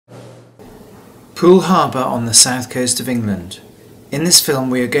Poole Harbour on the south coast of England. In this film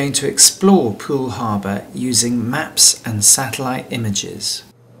we are going to explore Poole Harbour using maps and satellite images.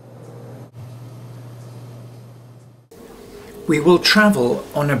 We will travel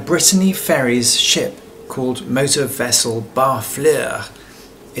on a Brittany Ferries ship called motor vessel Barfleur.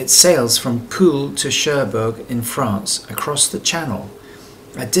 It sails from Poole to Cherbourg in France across the Channel,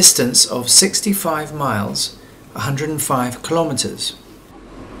 a distance of 65 miles, 105 kilometres.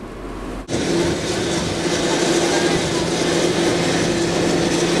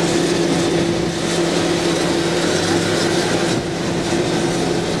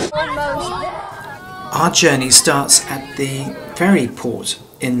 Our journey starts at the ferry port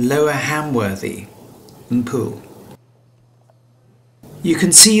in Lower Hamworthy in Poole. You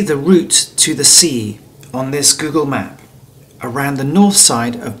can see the route to the sea on this Google map around the north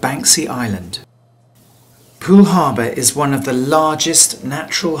side of Banksea Island. Poole Harbour is one of the largest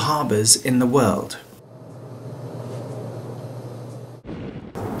natural harbours in the world.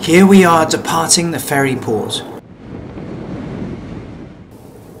 Here we are departing the ferry port.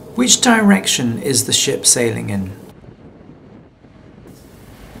 Which direction is the ship sailing in?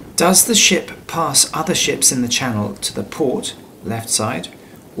 Does the ship pass other ships in the channel to the port, left side,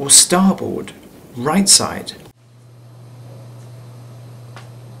 or starboard, right side?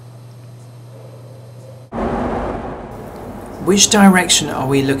 Which direction are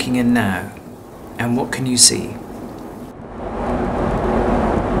we looking in now, and what can you see?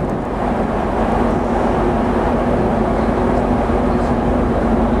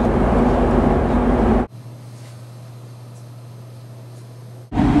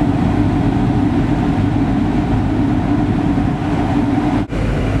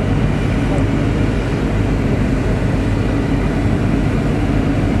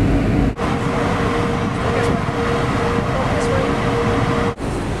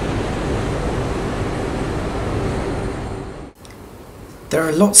 There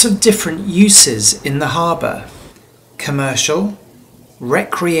are lots of different uses in the harbour: commercial,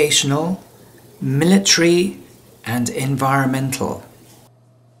 recreational, military and environmental.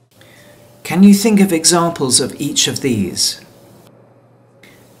 Can you think of examples of each of these?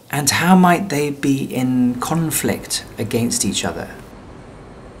 And how might they be in conflict against each other?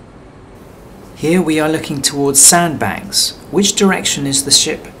 Here we are looking towards sandbanks. Which direction is the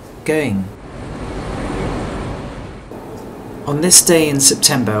ship going? On this day in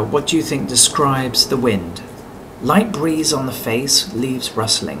September, what do you think describes the wind? Light breeze on the face, leaves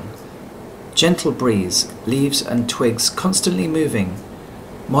rustling. Gentle breeze, leaves and twigs constantly moving.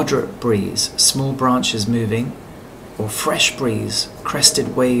 Moderate breeze, small branches moving. Or fresh breeze,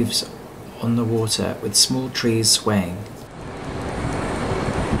 crested waves on the water with small trees swaying.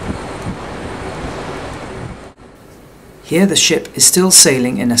 Here the ship is still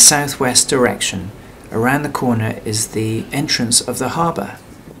sailing in a southwest direction. Around the corner is the entrance of the harbour.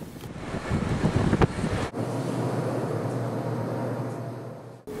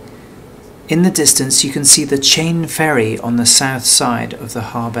 In the distance you can see the chain ferry on the south side of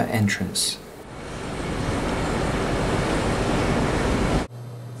the harbour entrance.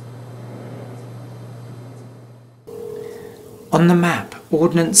 On the map,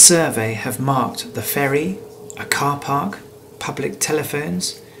 Ordnance Survey have marked the ferry, a car park, public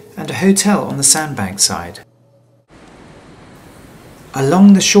telephones, and a hotel on the sandbank side.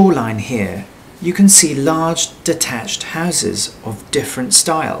 Along the shoreline here, you can see large detached houses of different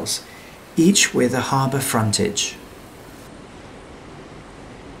styles, each with a harbour frontage.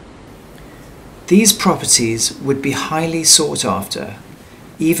 These properties would be highly sought after.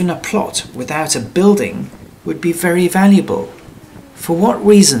 Even a plot without a building would be very valuable. For what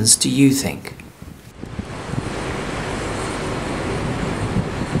reasons do you think?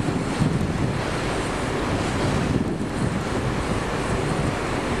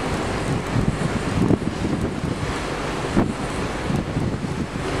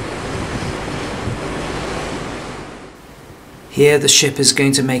 Here the ship is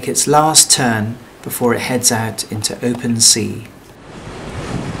going to make its last turn before it heads out into open sea.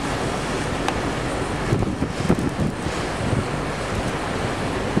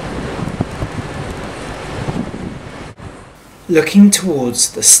 Looking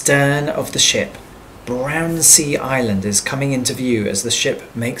towards the stern of the ship, Brownsea Island is coming into view as the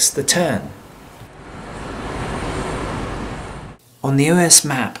ship makes the turn. On the OS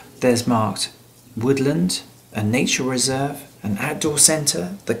map there's marked woodland, a nature reserve, an outdoor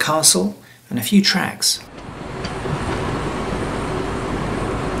centre, the castle and a few tracks.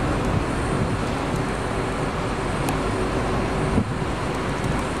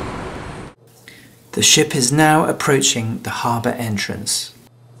 The ship is now approaching the harbour entrance.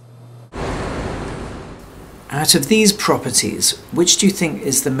 Out of these properties, which do you think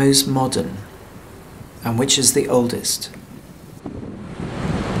is the most modern and which is the oldest?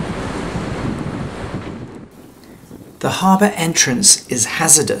 The harbour entrance is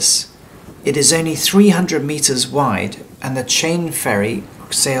hazardous. It is only 300 metres wide and the chain ferry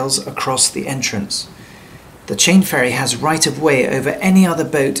sails across the entrance. The chain ferry has right of way over any other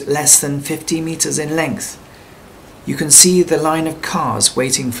boat less than 50 metres in length. You can see the line of cars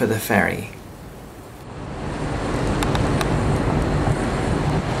waiting for the ferry.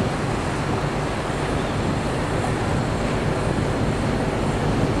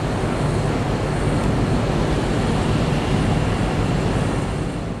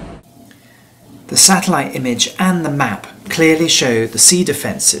 The satellite image and the map clearly show the sea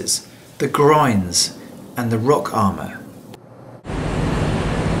defences, the groins and the rock armour.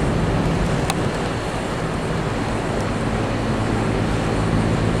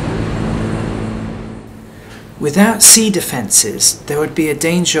 Without sea defences, there would be a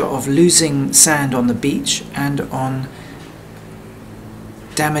danger of losing sand on the beach and on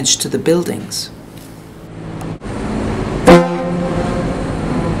damage to the buildings.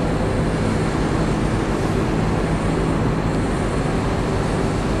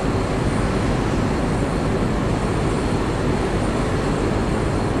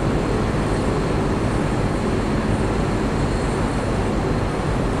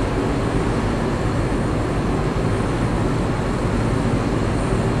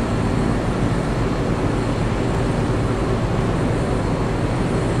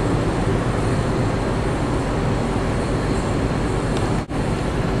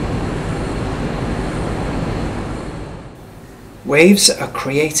 Waves are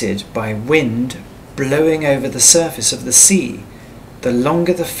created by wind blowing over the surface of the sea. The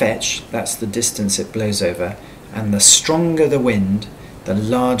longer the fetch, that's the distance it blows over, and the stronger the wind, the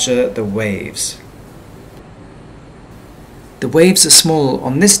larger the waves. The waves are small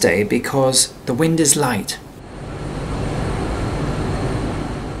on this day because the wind is light.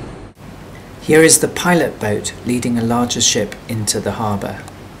 Here is the pilot boat leading a larger ship into the harbour.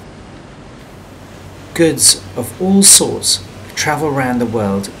 Goods of all sorts travel around the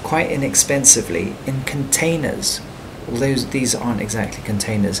world quite inexpensively in containers, although these aren't exactly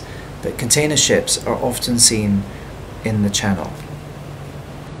containers, but container ships are often seen in the channel.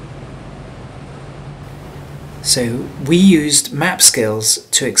 So we used map skills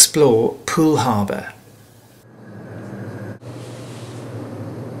to explore Poole Harbour.